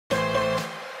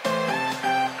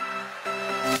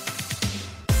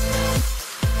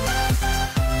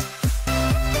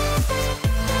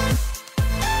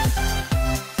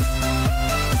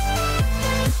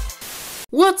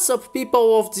What's up,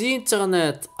 people of the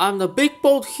internet? I'm the Big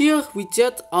Boat here with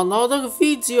yet another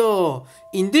video.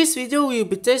 In this video we'll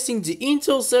be testing the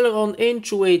Intel Celeron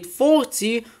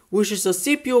N2840, which is a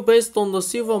CPU based on the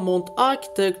Silvermont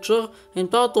architecture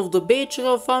and part of the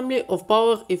Bachelor family of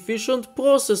power efficient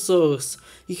processors.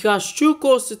 It has 2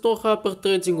 cores with no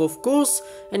hyperthreading of course,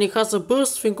 and it has a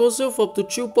burst frequency of up to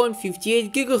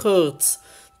 2.58 GHz.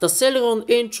 The Celeron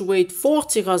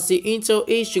N2840 has the Intel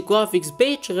HD graphics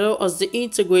Bachelor as the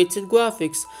integrated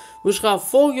graphics, which have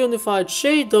 4 unified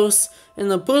shaders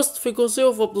and a burst frequency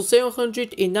of up to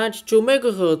 792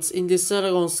 MHz in the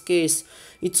Celeron's case.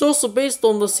 It's also based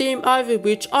on the same Ivy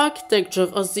Bridge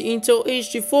architecture as the Intel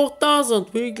HD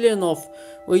 4000 with Leonov.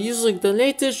 We're using the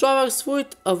latest drivers for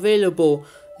it available.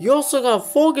 You also have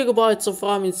 4GB of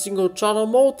RAM in single channel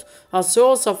mode, as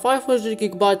well as a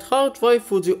 500GB hard drive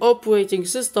for the operating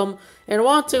system and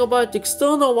 1TB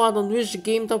external one on which the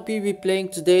game that we'll be playing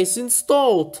today is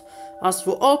installed. As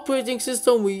for operating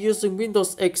system, we're using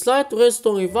Windows X Lite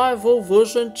Restore Revival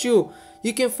version 2.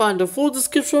 You can find the full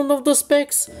description of the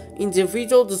specs in the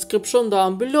video description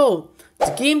down below.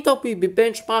 The game that we'll be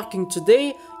benchmarking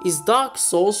today is Dark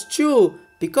Souls 2,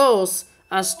 because,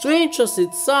 as strange as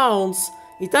it sounds,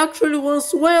 it actually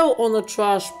runs well on a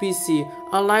trash PC,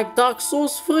 unlike Dark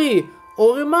Souls 3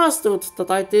 or Remastered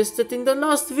that I tested in the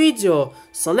last video.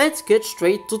 So let's get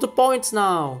straight to the point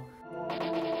now.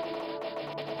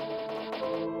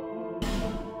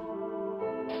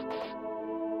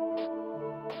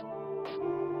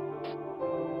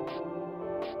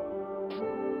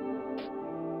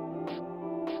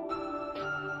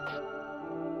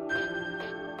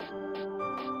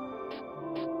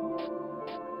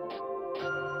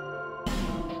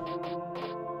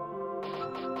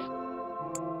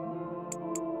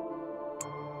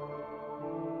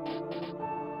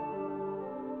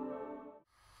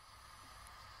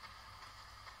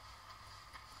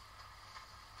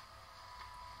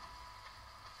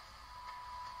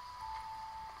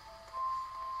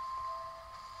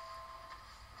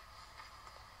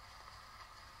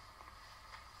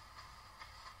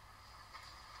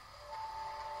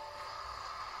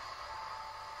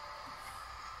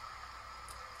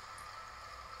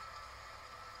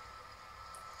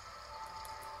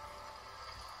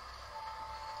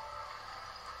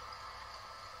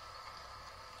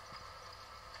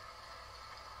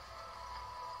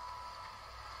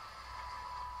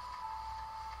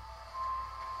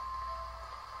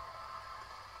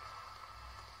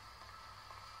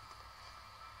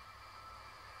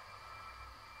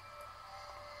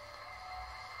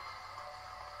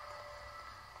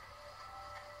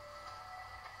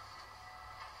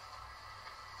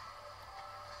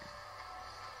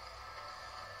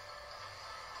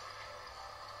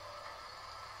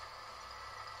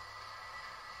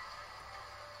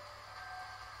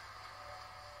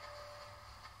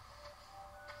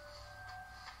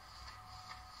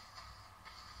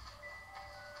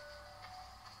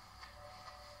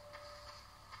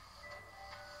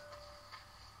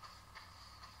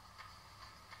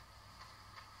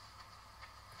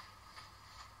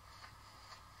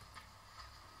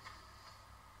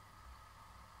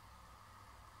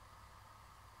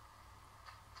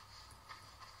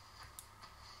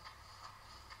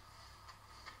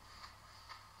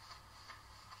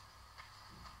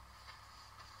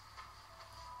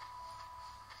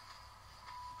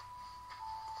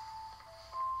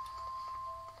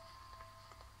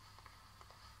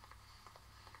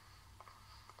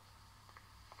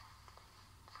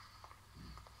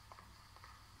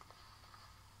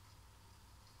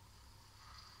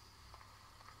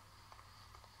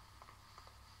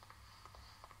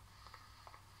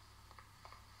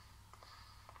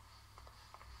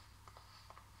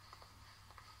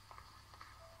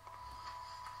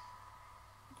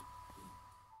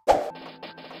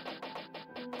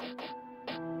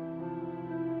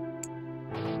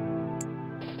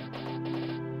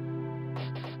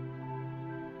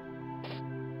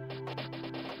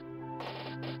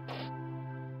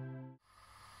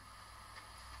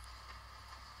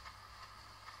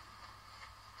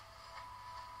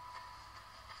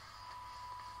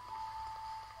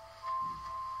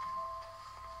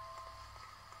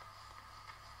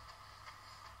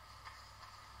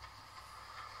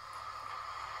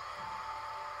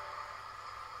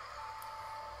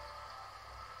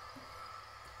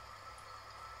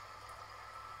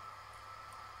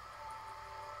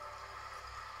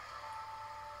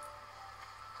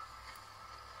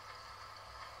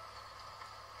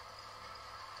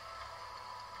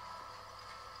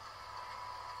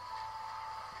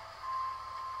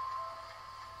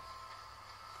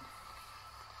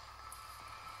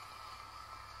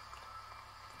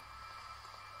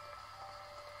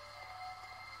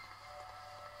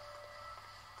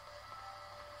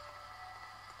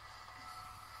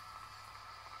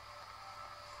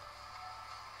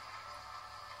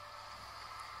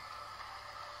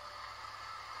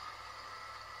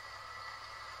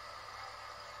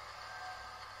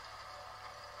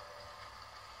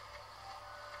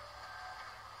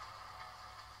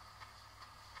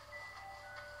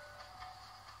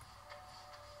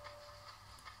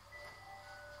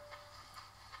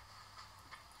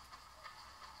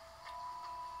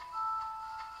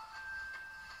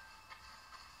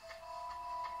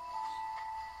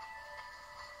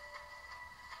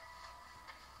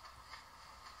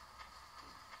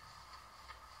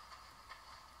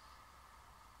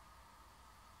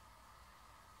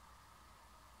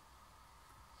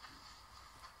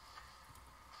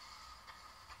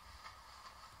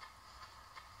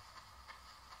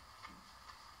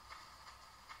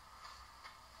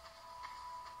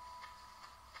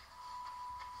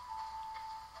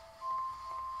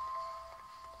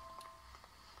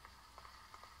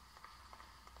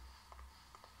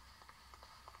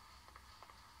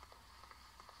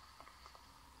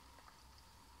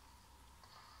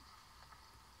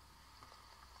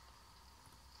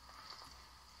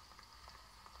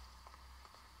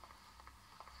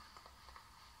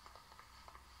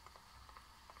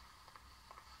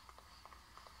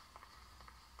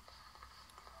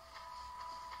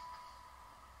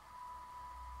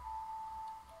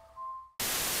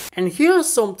 And here's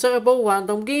some terrible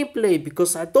random gameplay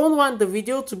because I don't want the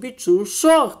video to be too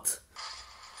short.